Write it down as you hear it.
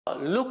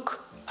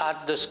Look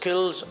at the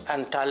skills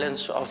and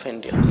talents of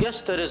India. Yes,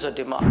 there is a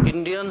demand.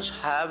 Indians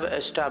have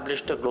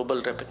established a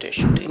global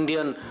reputation.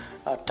 Indian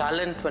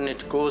talent, when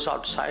it goes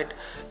outside,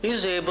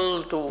 is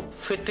able to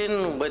fit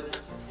in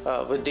with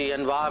the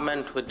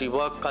environment, with the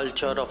work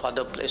culture of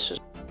other places.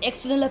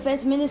 External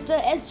Affairs Minister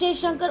S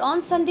Jaishankar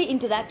on Sunday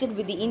interacted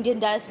with the Indian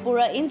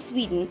diaspora in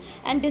Sweden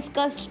and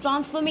discussed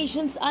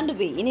transformations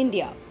underway in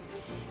India.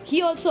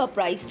 He also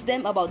apprised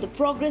them about the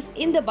progress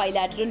in the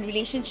bilateral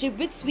relationship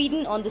with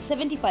Sweden on the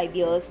 75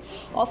 years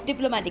of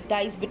diplomatic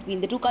ties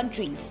between the two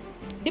countries.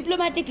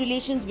 Diplomatic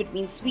relations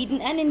between Sweden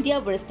and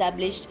India were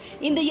established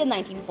in the year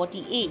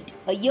 1948,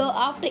 a year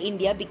after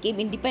India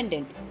became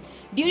independent.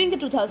 During the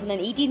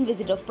 2018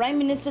 visit of Prime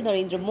Minister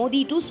Narendra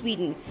Modi to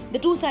Sweden, the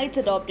two sides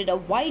adopted a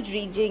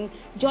wide-ranging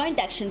joint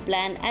action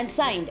plan and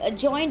signed a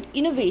joint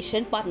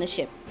innovation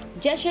partnership.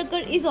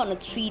 Jaishankar is on a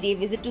 3-day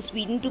visit to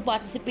Sweden to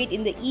participate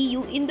in the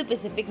EU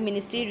Indo-Pacific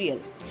Ministerial.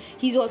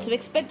 He is also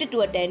expected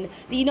to attend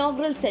the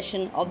inaugural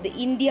session of the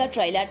India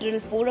Trilateral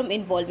Forum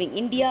involving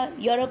India,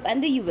 Europe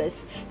and the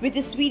US with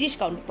his Swedish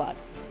counterpart.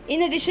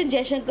 In addition,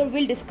 Jaishankar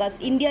will discuss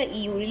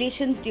India-EU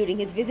relations during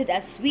his visit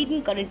as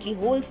Sweden currently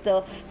holds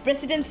the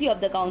presidency of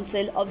the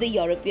Council of the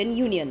European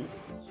Union.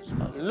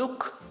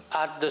 Look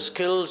at the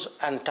skills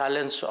and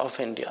talents of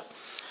India,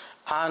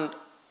 and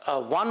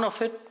one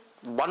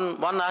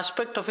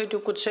aspect of it, you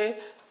could say,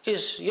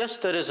 is yes,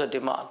 there is a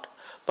demand,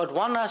 but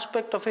one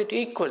aspect of it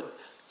equal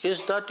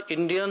is that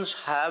Indians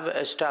have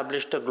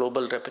established a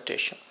global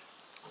reputation.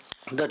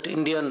 That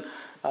Indian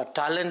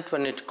talent,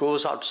 when it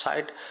goes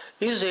outside,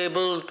 is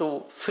able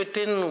to fit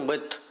in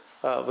with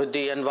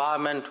the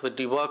environment, with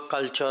the work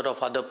culture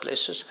of other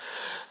places.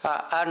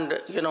 And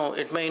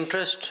it may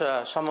interest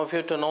some of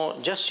you to know,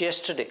 just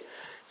yesterday,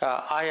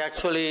 I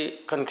actually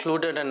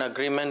concluded an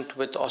agreement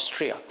with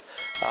Austria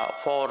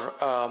for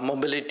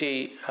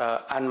mobility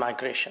and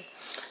migration.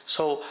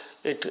 So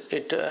it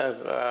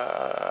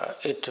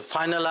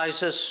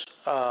finalizes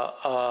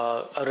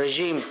a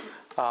regime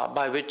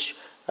by which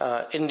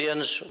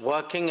Indians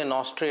working in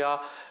Austria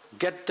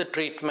get the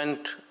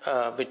treatment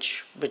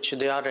which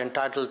they are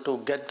entitled to,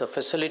 get the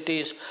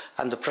facilities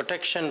and the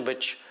protection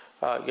which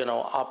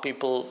our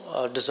people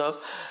deserve.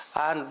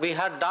 And we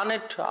had done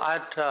it. I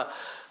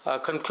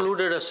had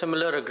concluded a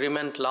similar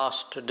agreement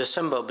last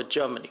December with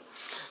Germany.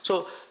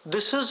 So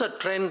this is a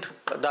trend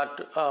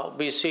that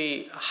we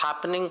see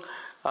happening.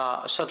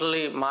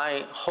 Certainly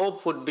my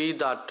hope would be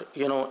that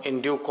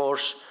in due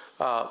course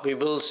we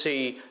will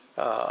see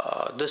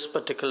this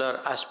particular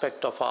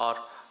aspect of our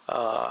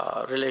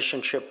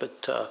relationship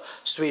with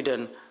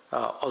Sweden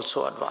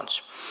also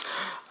advance.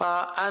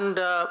 And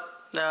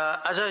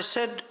as I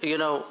said,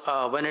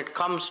 when it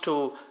comes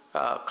to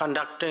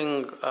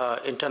conducting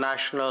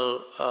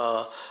international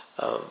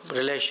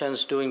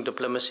relations, doing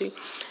diplomacy,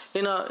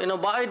 in a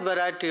wide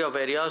variety of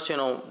areas,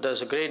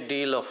 there's a great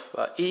deal of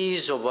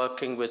ease of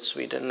working with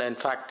Sweden. In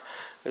fact,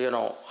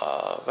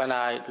 when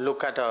I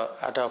look at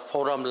a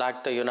forum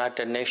like the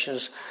United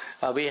Nations,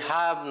 we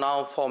have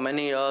now for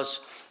many years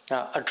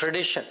a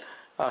tradition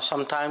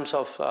sometimes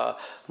of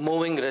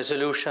moving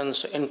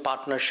resolutions in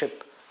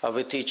partnership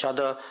with each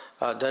other.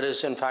 There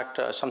is in fact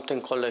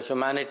something called a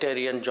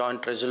humanitarian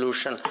joint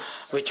resolution,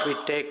 which we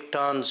take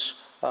turns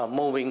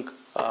moving,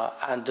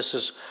 and this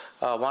is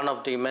one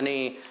of the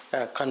many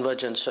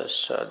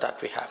convergences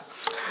that we have.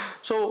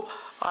 So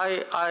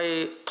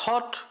I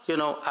thought,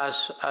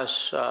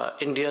 as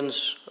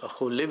Indians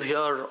who live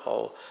here,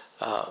 or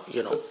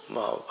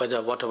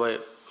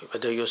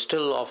whether you're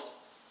still of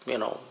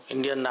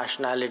Indian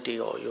nationality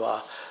or you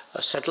are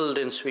settled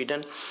in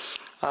Sweden,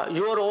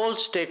 you are all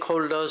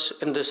stakeholders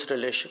in this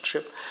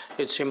relationship.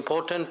 It's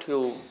important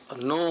you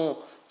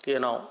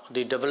know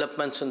the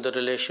developments in the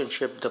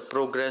relationship, the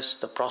progress,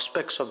 the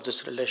prospects of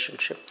this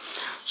relationship.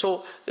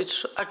 So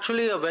it's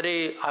actually a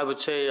very, I would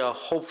say, a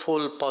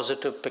hopeful,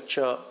 positive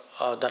picture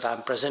that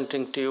I'm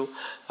presenting to you.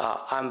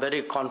 I'm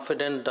very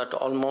confident that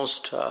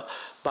almost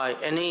by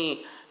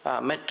any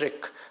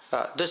metric,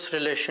 this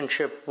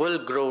relationship will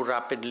grow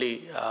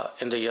rapidly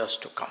in the years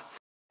to come.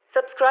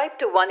 Subscribe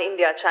to One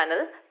India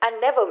channel and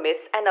never miss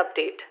an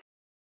update.